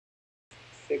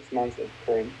6 months of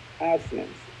current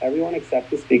abstinence. Everyone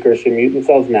except the speaker should mute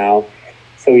themselves now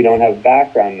so we don't have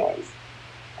background noise.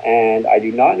 And I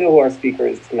do not know who our speaker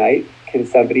is tonight. Can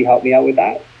somebody help me out with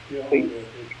that, please? It's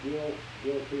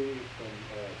Gil P. from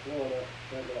Florida,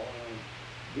 Central Island.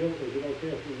 Gil, is it okay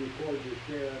if we record your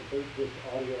share and put this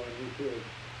audio on YouTube?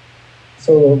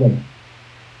 Absolutely.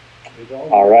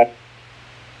 All right.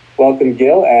 Welcome,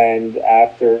 Gil. And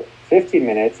after 15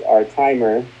 minutes, our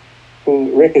timer,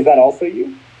 Rick, is that also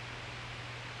you?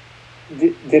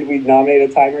 Did we nominate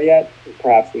a timer yet?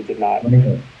 Perhaps we did not.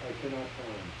 Michael. I cannot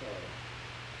find,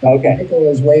 sorry. Okay. Michael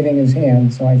is waving his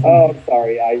hand, so I think... Oh,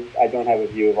 sorry. I don't have a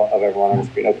view of everyone on the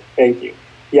screen. Okay, thank you.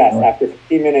 Yes, right. After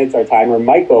 15 minutes, our timer,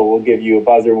 Michael, will give you a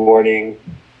buzzer warning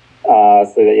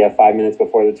so that you have 5 minutes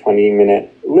before the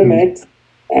 20-minute limit,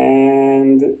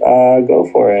 and go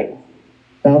for it.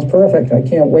 Sounds perfect. I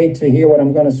can't wait to hear what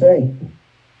I'm going to say.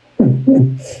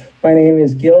 My name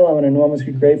is Gil. I'm an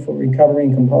enormously grateful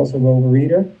recovering compulsive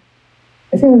overeater.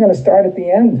 I think we're going to start at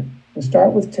the end. We'll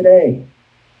start with today.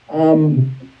 You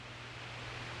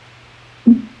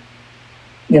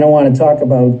don't want to talk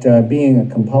about being a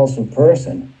compulsive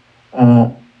person.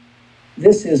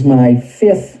 This is my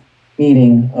 5th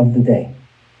meeting of the day.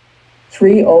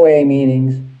 3 OA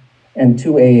meetings and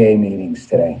 2 AA meetings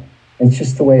today. It's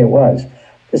just the way it was.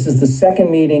 This is the 2nd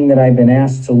meeting that I've been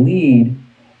asked to lead,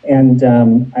 and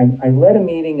I led a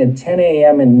meeting at 10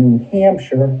 a.m. in New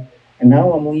Hampshire, and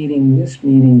now I'm leading this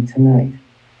meeting tonight.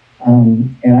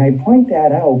 And I point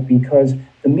that out because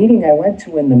the meeting I went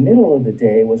to in the middle of the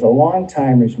day was a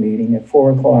long-timers meeting at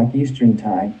 4 o'clock Eastern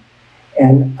time,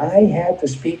 and I had to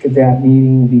speak at that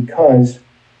meeting because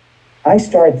I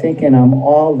start thinking I'm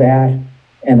all that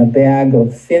and a bag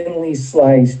of thinly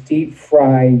sliced,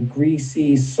 deep-fried,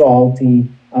 greasy, salty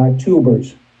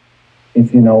tubers,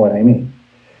 if you know what I mean.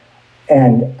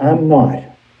 And I'm not.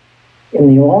 In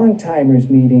the long-timers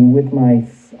meeting with my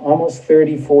almost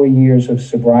 34 years of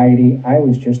sobriety, I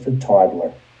was just a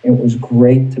toddler. It was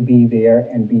great to be there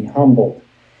and be humbled.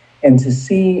 And to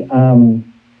see,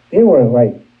 there were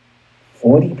like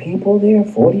 40 people there,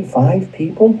 45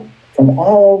 people from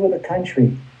all over the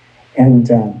country. And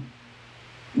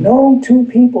no 2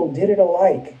 people did it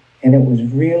alike. And it was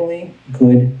really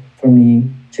good for me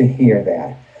to hear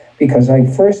that. Because I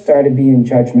first started being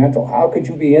judgmental. How could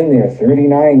you be in there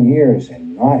 39 years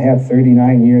and not have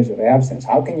 39 years of abstinence?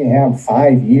 How can you have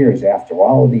 5 years after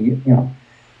all of the, you know?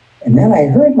 And then I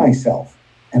heard myself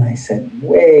and I said,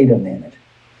 wait a minute.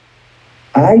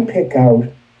 I pick out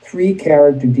 3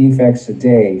 character defects a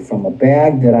day from a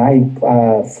bag that I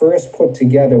first put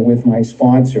together with my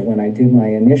sponsor when I did my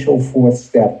initial 4th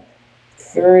step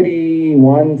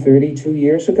 32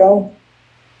 years ago.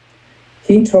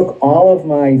 He took all of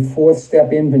my 4th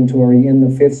step inventory in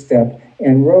the 5th step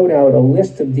and wrote out a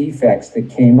list of defects that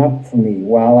came up for me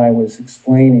while I was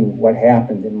explaining what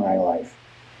happened in my life.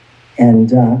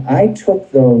 And I took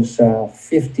those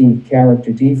 50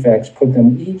 character defects, put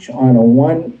them each on a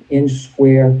 1-inch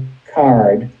square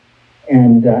card,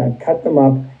 and cut them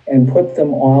up and put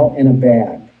them all in a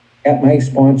bag at my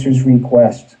sponsor's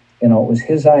request. You know, it was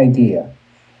his idea.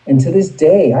 And to this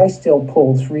day, I still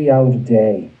pull 3 out a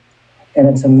day. And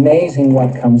it's amazing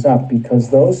what comes up, because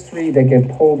those 3 that get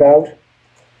pulled out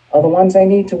are the ones I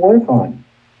need to work on.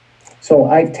 So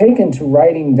I've taken to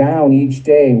writing down each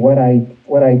day what I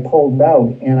pulled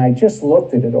out, and I just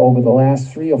looked at it over the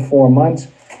last 3 or 4 months,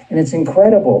 and it's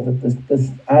incredible that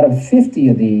out of 50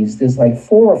 of these, there's like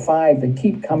 4 or 5 that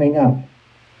keep coming up.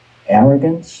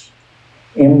 Arrogance,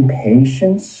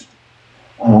 impatience,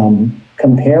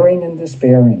 comparing and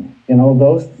despairing. You know,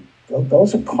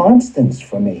 those are constants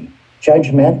for me.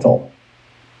 Judgmental.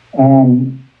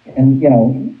 And, you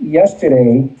know,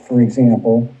 yesterday, for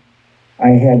example, I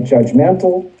had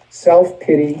judgmental,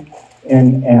 self-pity,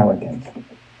 and arrogant.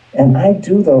 And I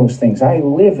do those things. I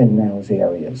live in those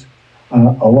areas.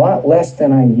 A lot less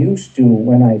than I used to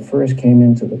when I first came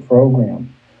into the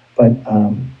program. But,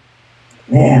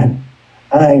 man,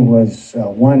 I was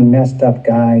one messed up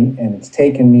guy, and it's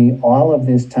taken me all of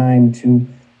this time to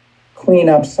clean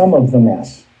up some of the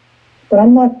mess. But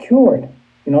I'm not cured.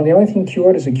 You know, the only thing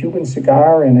cured is a Cuban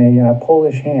cigar and a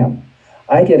Polish ham.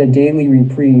 I get a daily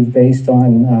reprieve based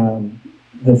on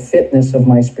the fitness of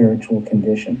my spiritual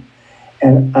condition.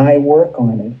 And I work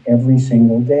on it every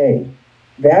single day.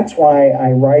 That's why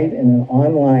I write in an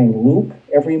online loop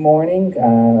every morning,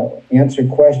 answer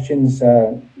questions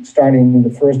starting the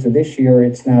 1st of this year.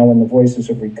 It's now in the Voices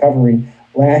of Recovery.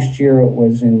 Last year it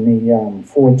was in the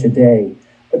For Today.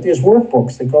 But there's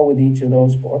workbooks that go with each of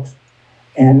those books.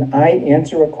 And I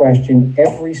answer a question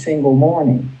every single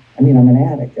morning. I mean, I'm an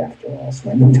addict after all,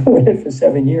 so I've been doing it for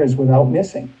 7 years without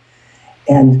missing.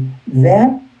 And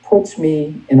that puts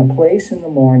me in a place in the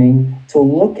morning to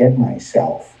look at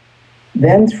myself.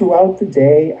 Then throughout the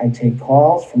day, I take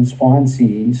calls from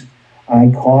sponsees.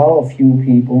 I call a few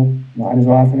people, not as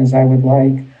often as I would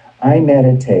like. I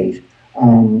meditate.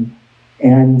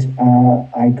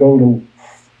 I go to,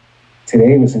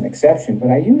 today was an exception, but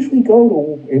I usually go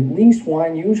to at least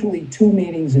one, usually 2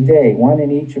 meetings a day, one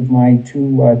in each of my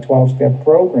two 12-step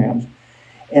programs.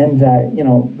 And,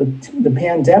 the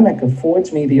pandemic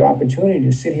affords me the opportunity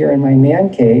to sit here in my man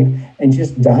cave and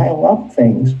just dial up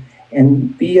things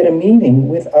and be at a meeting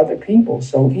with other people.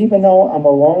 So even though I'm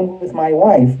alone with my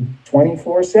wife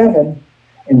 24/7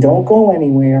 and don't go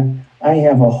anywhere, I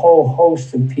have a whole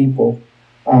host of people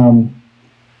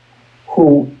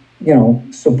who,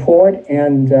 support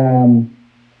and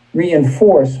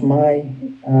reinforce my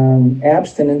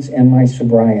abstinence and my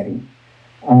sobriety.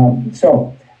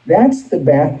 So that's the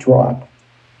backdrop.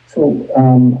 So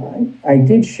I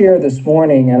did share this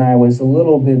morning, and I was a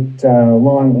little bit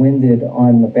long-winded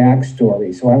on the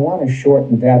backstory. So I want to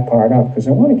shorten that part up because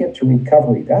I want to get to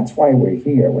recovery. That's why we're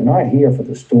here. We're not here for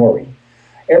the story.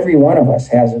 Every one of us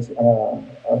has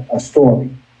a story.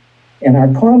 And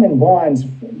our common bonds,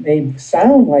 they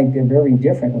sound like they're very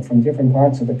different. We're from different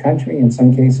parts of the country, in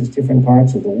some cases different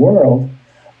parts of the world.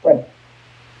 But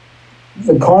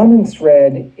the common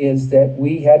thread is that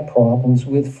we had problems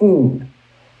with food,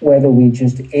 whether we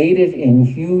just ate it in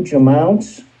huge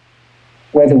amounts,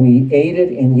 whether we ate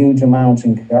it in huge amounts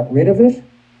and got rid of it,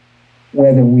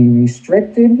 whether we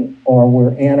restricted or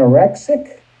were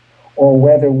anorexic, or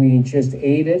whether we just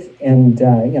ate it and,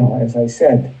 as I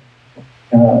said,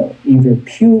 either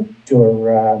puked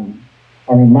or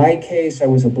in my case, I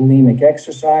was a bulimic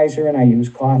exerciser and I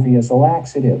used coffee as a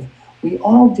laxative. We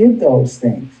all did those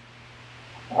things,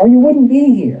 or you wouldn't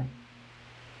be here.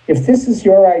 If this is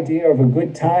your idea of a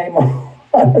good time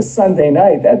on a Sunday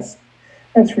night, that's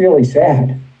really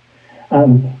sad.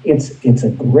 It's a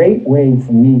great way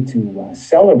for me to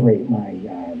celebrate my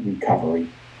recovery.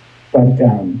 But,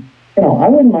 I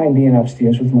wouldn't mind being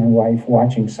upstairs with my wife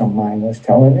watching some mindless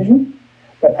television,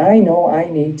 but I know I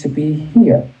need to be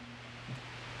here.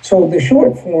 So the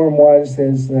short form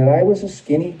is that I was a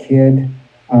skinny kid,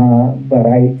 but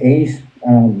I ate,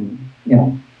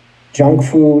 junk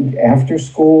food after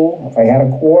school. If I had a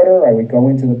quarter, I would go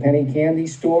into the penny candy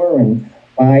store and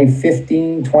buy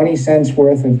 15, 20 cents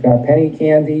worth of penny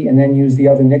candy and then use the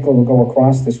other nickel to go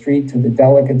across the street to the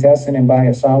delicatessen and buy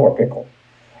a sour pickle.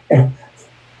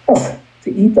 To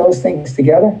eat those things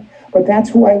together. But that's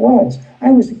who I was.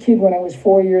 I was a kid when I was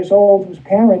 4 years old whose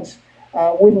parents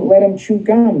wouldn't let him chew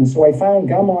gum. So I found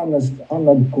gum on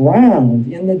the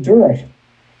ground in the dirt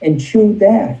and chewed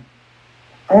that.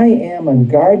 I am a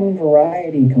garden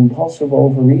variety compulsive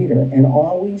overeater and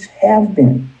always have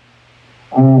been.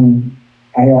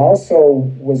 I also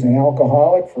was an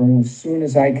alcoholic for as soon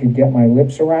as I could get my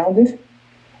lips around it.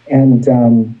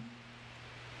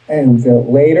 And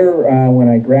later, when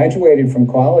I graduated from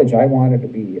college, I wanted to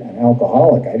be an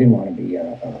alcoholic. I didn't want to be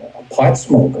a pot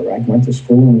smoker. I went to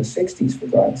school in the 60s, for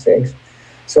God's sakes.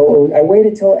 So I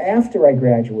waited till after I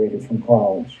graduated from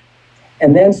college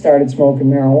and then started smoking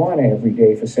marijuana every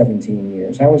day for 17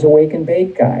 years. I was a wake and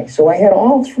bake guy. So I had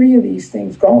all three of these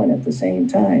things going at the same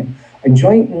time. A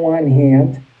joint in one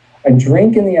hand, a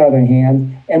drink in the other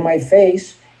hand, and my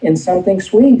face in something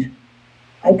sweet.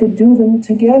 I could do them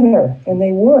together, and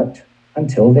they worked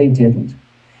until they didn't.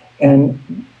 And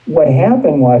what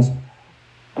happened was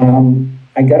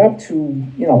I got up to,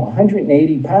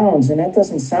 180 pounds, and that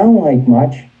doesn't sound like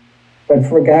much, but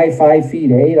for a guy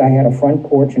 5'8", I had a front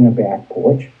porch and a back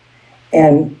porch.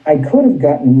 And I could have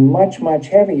gotten much, much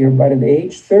heavier, but at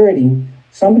age 30,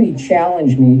 somebody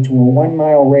challenged me to a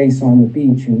 1-mile race on the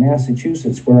beach in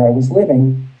Massachusetts where I was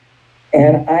living,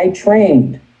 and I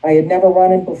trained. I had never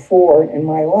run it before in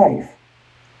my life.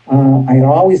 I had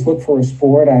always looked for a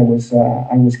sport. I was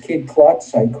Kid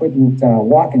Klutz. I couldn't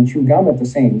walk and chew gum at the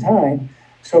same time.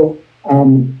 So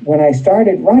when I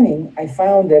started running, I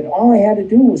found that all I had to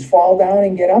do was fall down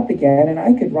and get up again, and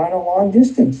I could run a long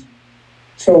distance.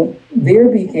 So there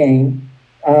became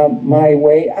my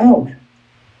way out.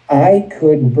 I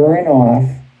could burn off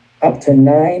up to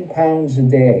 9 pounds a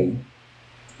day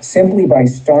simply by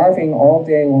starving all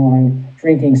day long,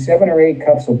 drinking 7 or 8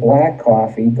 cups of black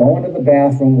coffee, going to the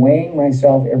bathroom, weighing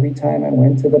myself every time I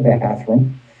went to the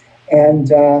bathroom. And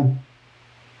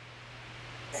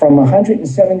from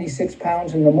 176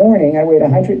 pounds in the morning, I weighed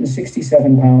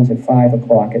 167 pounds at 5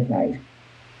 o'clock at night,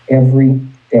 every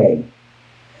day.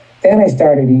 Then I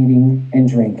started eating and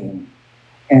drinking.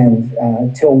 and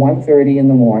till 1:30 in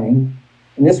the morning.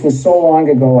 And this was so long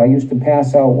ago, I used to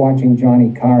pass out watching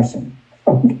Johnny Carson,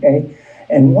 okay?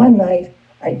 And one night,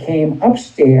 I came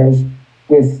upstairs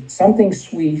with something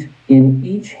sweet in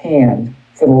each hand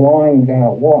for the long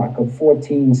walk of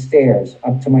 14 stairs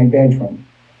up to my bedroom,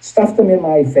 stuffed them in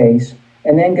my face,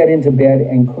 and then got into bed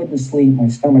and couldn't sleep. My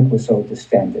stomach was so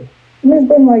distended. And it's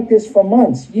been like this for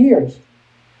months, years.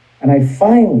 And I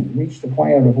finally reached the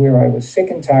point of where I was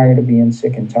sick and tired of being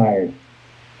sick and tired.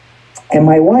 And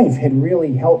my wife had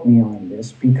really helped me on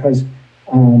this because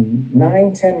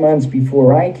 9-10 months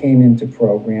before I came into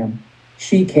program,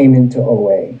 she came into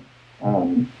OA.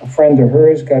 A friend of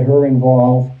hers got her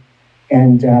involved,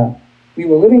 and we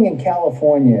were living in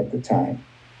California at the time.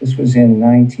 This was in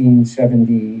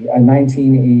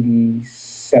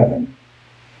 1987.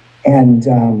 And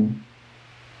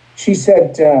she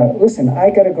said, listen, I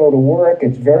got to go to work.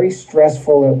 It's very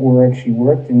stressful at work. She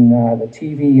worked in the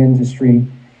TV industry.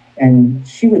 And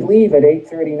she would leave at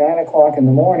 8:30, 9 o'clock in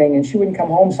the morning, and she wouldn't come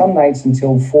home some nights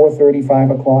until 4:30,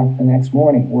 5 o'clock the next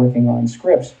morning, working on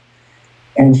scripts.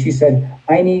 And she said,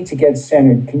 I need to get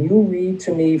centered. Can you read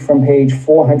to me from page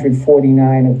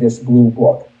 449 of this blue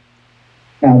book?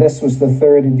 Now, this was the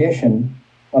 3rd edition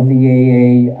of the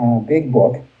AA Big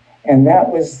Book, and that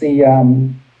was the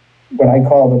what I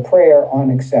call the prayer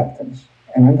on acceptance.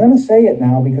 And I'm going to say it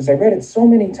now because I read it so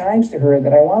many times to her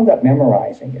that I wound up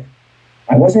memorizing it.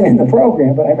 I wasn't in the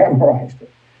program, but I memorized it.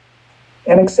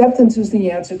 And acceptance is the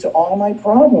answer to all my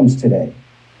problems today.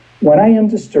 When I am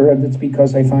disturbed, it's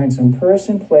because I find some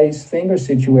person, place, thing, or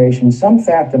situation, some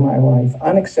fact in my life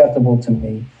unacceptable to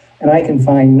me, and I can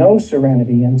find no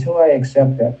serenity until I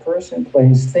accept that person,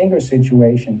 place, thing, or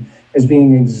situation as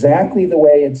being exactly the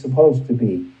way it's supposed to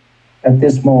be at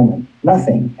this moment.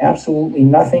 Nothing, absolutely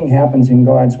nothing happens in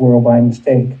God's world by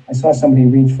mistake. I saw somebody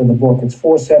reach for the book. It's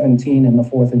 417 in the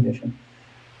 4th edition.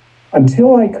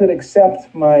 Until I could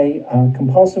accept my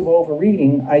compulsive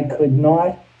overeating, I could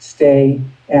not stay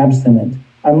abstinent.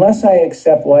 Unless I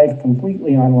accept life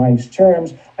completely on life's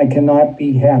terms, I cannot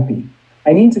be happy.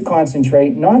 I need to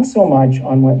concentrate not so much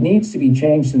on what needs to be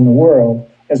changed in the world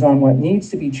as on what needs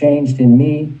to be changed in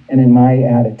me and in my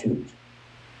attitudes.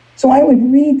 So I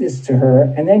would read this to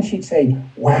her, and then she'd say,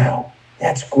 wow,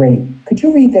 that's great. Could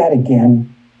you read that again?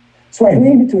 So I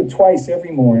read it to her twice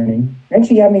every morning. Then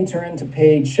she had me turn to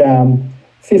page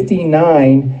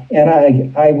 59, and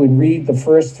I would read the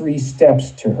first 3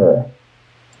 steps to her,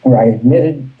 where I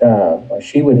admitted, or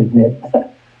she would admit,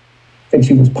 that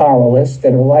she was powerless,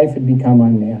 that her life had become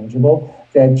unmanageable,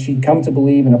 that she'd come to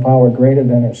believe in a power greater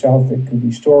than herself that could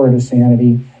restore her to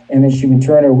sanity, and that she would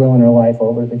turn her will and her life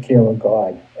over to the care of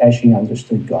God as she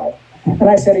understood God. And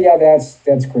I said, yeah,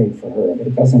 that's great for her, but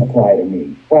it doesn't apply to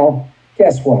me. Well,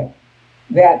 guess what?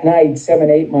 That night, 7,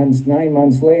 8 months, 9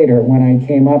 months later, when I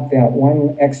came up that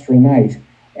one extra night,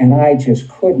 and I just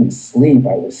couldn't sleep,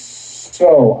 I was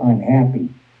so unhappy.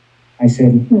 I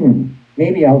said,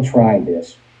 maybe I'll try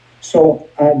this. So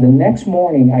the next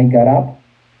morning I got up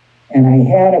and I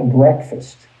had a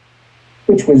breakfast,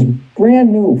 which was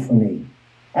brand new for me.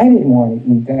 I didn't want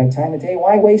to eat that time of day.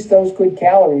 Why waste those good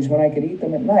calories when I could eat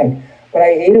them at night? But I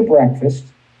ate a breakfast,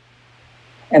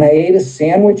 and I ate a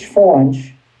sandwich for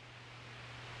lunch,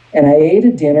 and I ate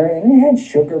a dinner, and it had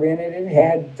sugar in it, it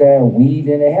had wheat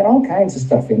in it, it had all kinds of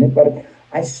stuff in it, but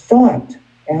I stopped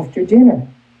after dinner,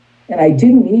 and I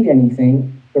didn't eat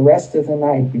anything the rest of the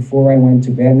night before I went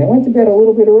to bed, and I went to bed a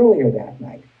little bit earlier that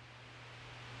night.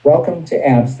 Welcome to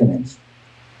abstinence.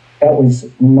 That was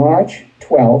March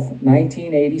 12th,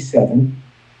 1987.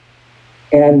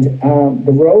 And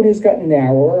the road has gotten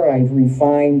narrower. I've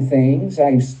refined things.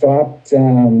 I've stopped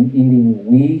eating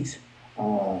wheat,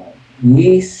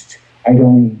 yeast. I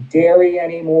don't eat dairy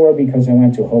anymore because I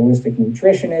went to a holistic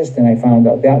nutritionist and I found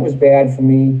out that was bad for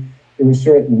me. There were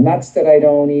certain nuts that I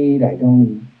don't eat. I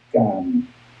don't eat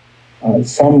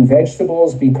some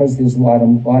vegetables because there's a lot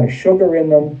of sugar in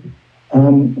them.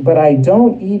 But I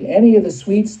don't eat any of the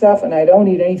sweet stuff, and I don't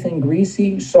eat anything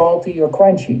greasy, salty, or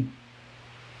crunchy.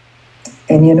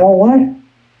 And you know what?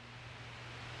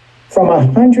 From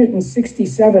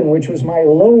 167, which was my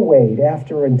low weight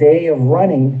after a day of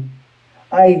running,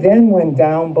 I then went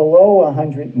down below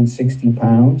 160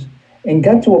 pounds and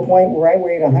got to a point where I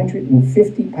weighed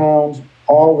 150 pounds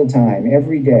all the time,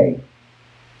 every day.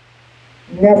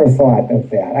 Never thought of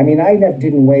that. I mean, I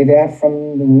didn't weigh that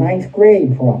from the 9th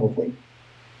grade, probably.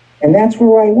 And that's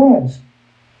where I was.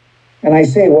 And I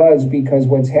say was because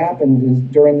what's happened is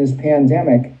during this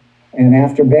pandemic and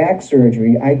after back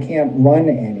surgery, I can't run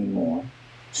anymore.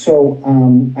 So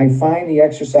I find the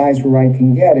exercise where I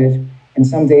can get it, and and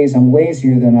some days I'm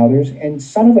lazier than others. And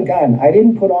son of a gun, I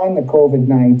didn't put on the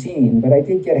COVID-19, but I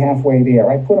did get halfway there.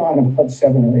 I put on about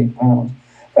 7 or 8 pounds,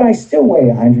 but I still weigh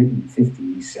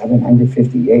 157,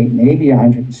 158, maybe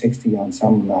 160 on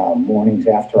some mornings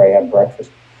after I have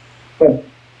breakfast. But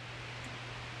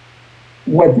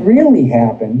what really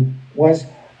happened was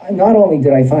not only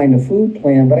did I find a food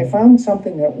plan, but I found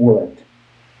something that worked.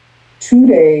 2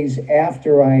 days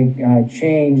after I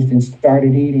changed and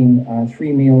started eating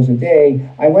 3 meals a day,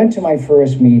 I went to my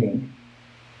first meeting.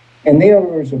 And there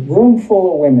was a room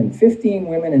full of women, 15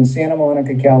 women in Santa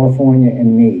Monica, California,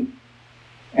 and me.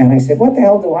 And I said, what the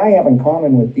hell do I have in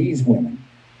common with these women?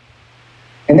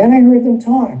 And then I heard them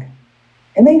talk.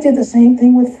 And they did the same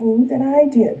thing with food that I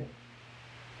did.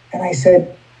 And I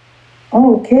said,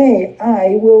 okay,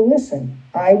 I will listen.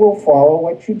 I will follow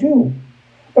what you do.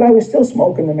 But I was still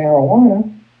smoking the marijuana.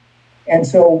 And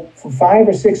so for 5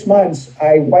 or 6 months,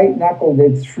 I white-knuckled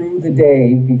it through the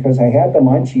day because I had the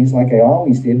munchies like I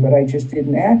always did, but I just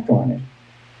didn't act on it.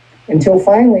 Until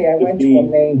finally I went to a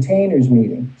maintainers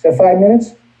meeting. Is that 5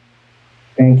 minutes?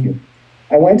 Thank you.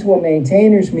 I went to a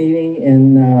maintainers meeting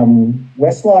in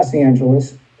West Los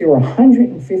Angeles. There were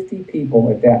 150 people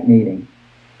at that meeting.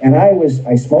 And I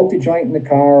smoked a joint in the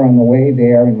car on the way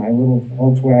there in my little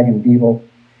Volkswagen Beetle.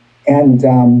 And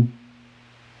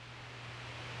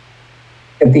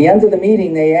at the end of the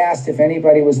meeting, they asked if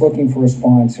anybody was looking for a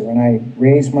sponsor. And I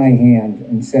raised my hand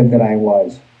and said that I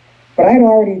was. But I'd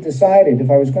already decided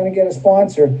if I was going to get a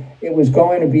sponsor, it was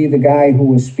going to be the guy who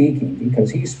was speaking,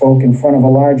 because he spoke in front of a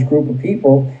large group of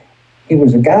people. He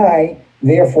was a guy,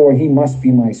 therefore he must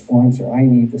be my sponsor. I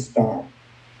need the star.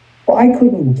 Well, I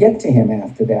couldn't get to him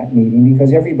after that meeting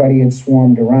because everybody had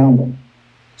swarmed around him.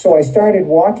 So I started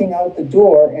walking out the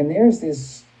door, and there's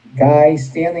this guy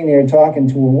standing there talking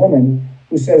to a woman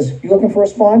who says, "You looking for a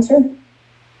sponsor?"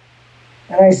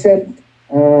 And I said,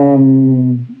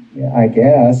 yeah, I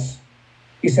guess.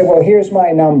 He said, "Well, here's my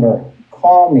number.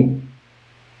 Call me."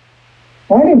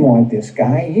 Well, I didn't want this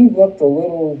guy. He looked a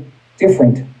little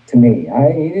different to me.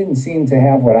 He didn't seem to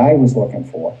have what I was looking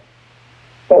for.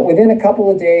 But within a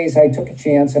couple of days, I took a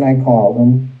chance and I called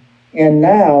him. And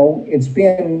now it's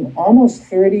been almost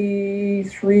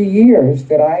 33 years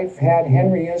that I've had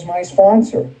Henry as my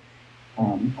sponsor.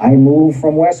 I moved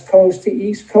from West Coast to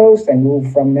East Coast. I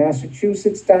moved from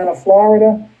Massachusetts down to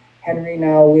Florida. Henry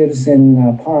now lives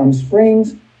in Palm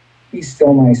Springs. He's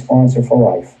still my sponsor for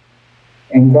life.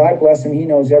 And God bless him, he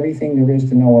knows everything there is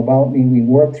to know about me. We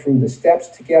worked through the steps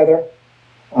together.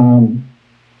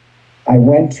 I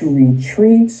went to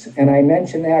retreats, and I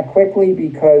mention that quickly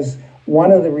because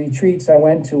one of the retreats I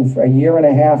went to for a year and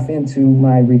a half into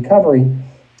my recovery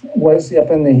was up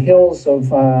in the hills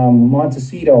of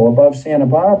Montecito above Santa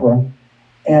Barbara.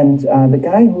 And the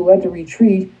guy who led the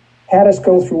retreat had us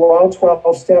go through all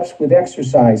 12 steps with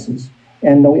exercises.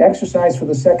 And the exercise for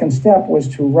the second step was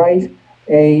to write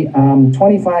a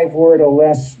 25-word or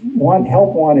less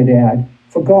help wanted ad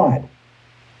for God.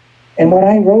 And what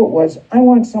I wrote was, I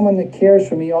want someone that cares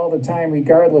for me all the time,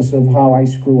 regardless of how I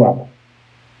screw up.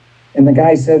 And the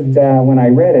guy said, when I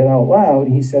read it out loud,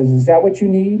 he says, "Is that what you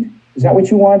need? Is that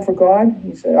what you want for God?"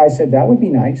 I said, "That would be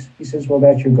nice." He says, "Well,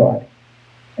 that's your God."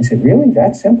 I said, "Really?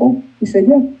 That simple?" He said,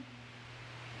 "Yeah."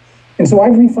 And so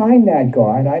I've refined that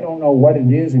God. I don't know what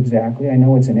it is exactly. I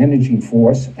know it's an energy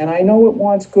force, and I know it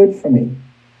wants good for me.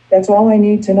 That's all I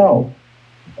need to know.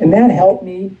 And that helped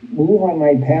me move on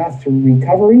my path to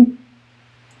recovery.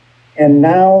 And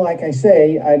now, like I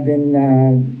say, I've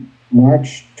been,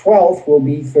 March 12th will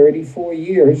be 34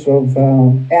 years of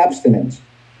abstinence.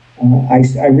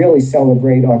 I really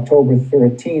celebrate October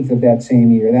 13th of that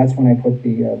same year. That's when I put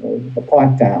the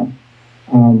pot down,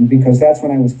 because that's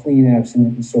when I was clean,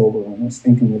 abstinent, and sober, and was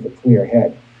thinking with a clear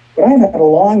head. But I've had a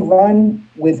long run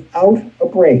without a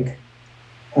break.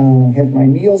 Have my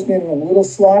meals been a little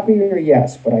sloppier?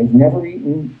 Yes, but I've never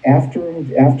eaten after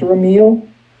a meal.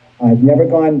 I've never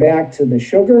gone back to the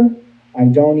sugar. I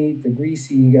don't eat the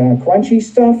greasy, crunchy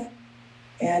stuff.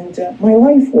 And my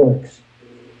life works.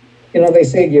 You know, they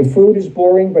say your food is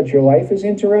boring, but your life is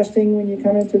interesting when you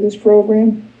come into this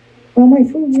program. Well, my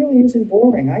food really isn't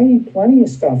boring. I eat plenty of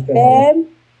stuff that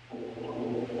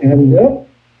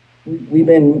And we've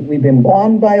been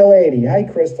bombed by a lady. Hi,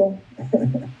 Crystal.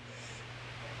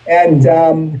 And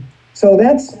so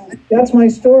that's my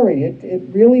story. It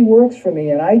really works for me,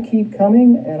 and I keep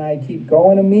coming, and I keep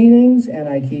going to meetings, and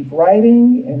I keep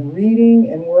writing and reading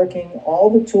and working all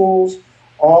the tools,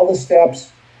 all the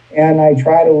steps, and I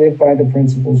try to live by the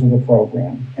principles of the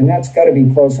program. And that's got to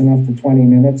be close enough to 20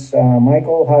 minutes.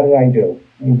 Michael, how did I do?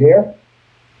 Are you there?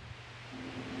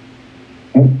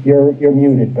 You're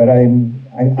muted, but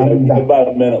I I'm done. About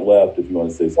a minute left if you want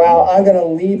to say something. Well, I'm going to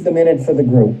leave the minute for the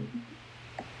group.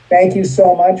 Thank you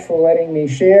so much for letting me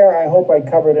share. I hope I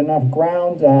covered enough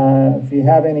ground. If you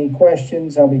have any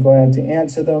questions, I'll be glad to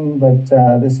answer them, but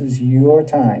this is your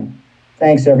time.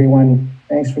 Thanks, everyone.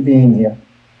 Thanks for being here.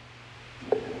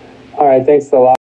 All right, thanks a lot.